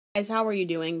Guys, how are you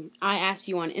doing? I asked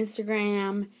you on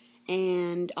Instagram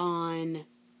and on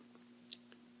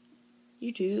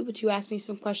YouTube to ask me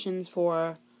some questions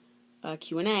for a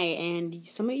Q&A, and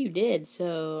some of you did,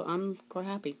 so I'm quite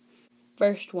happy.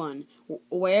 First one,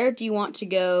 where do you want to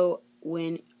go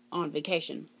when on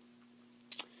vacation?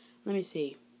 Let me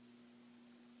see.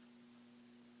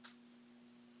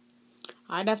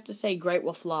 I'd have to say Great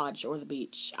Wolf Lodge or the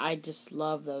beach. I just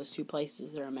love those two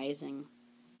places. They're amazing.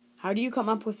 How do you come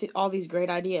up with all these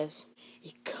great ideas?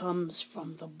 It comes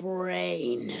from the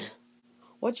brain.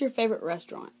 What's your favorite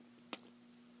restaurant?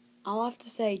 I'll have to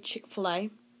say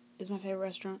Chick-fil-A is my favorite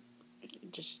restaurant.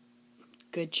 Just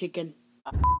good chicken.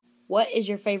 What is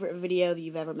your favorite video that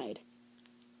you've ever made?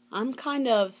 I'm kind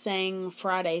of saying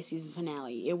Friday season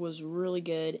finale. It was really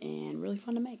good and really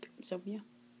fun to make. So, yeah.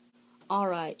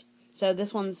 Alright. So,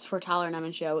 this one's for Tyler and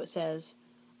Evan Show. It says,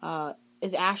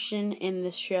 is Ashton in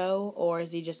this show, or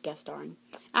is he just guest starring?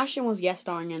 Ashton was guest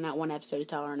starring in that one episode of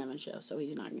Tyler and Evan Show, so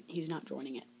he's not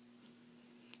joining it.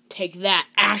 Take that,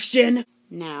 Ashton!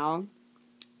 Now,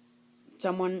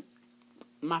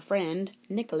 my friend,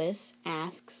 Nicholas,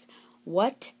 asks,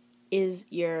 what is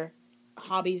your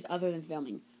hobbies other than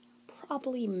filming?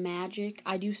 Probably magic.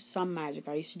 I do some magic.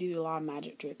 I used to do a lot of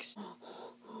magic tricks.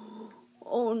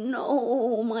 Oh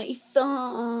no, my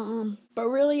thumb. But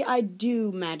really, I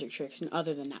do magic tricks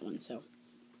other than that one, so,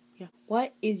 yeah.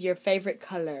 What is your favorite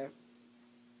color?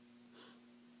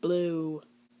 Blue.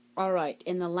 Alright,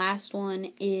 and the last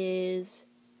one is,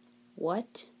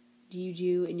 what do you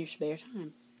do in your spare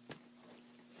time?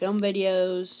 Film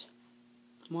videos.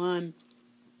 1.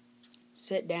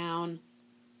 Sit down.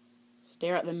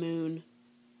 Stare at the moon.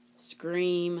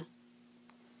 Scream.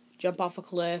 Jump off a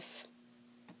cliff.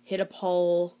 Hit a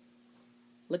pole.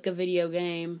 Lick a video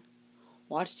game.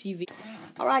 Watch TV.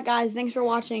 Alright guys, thanks for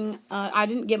watching. I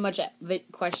didn't get much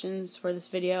questions for this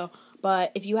video,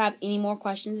 but if you have any more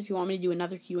questions, if you want me to do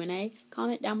another Q&A,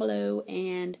 comment down below.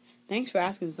 And thanks for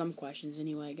asking some questions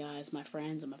anyway, guys. My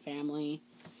friends and my family.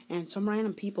 And some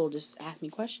random people just asked me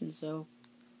questions, so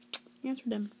answered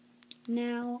them.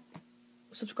 Now,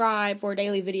 subscribe for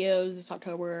daily videos this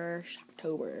October.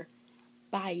 SHOCKTOBER.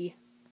 Bye.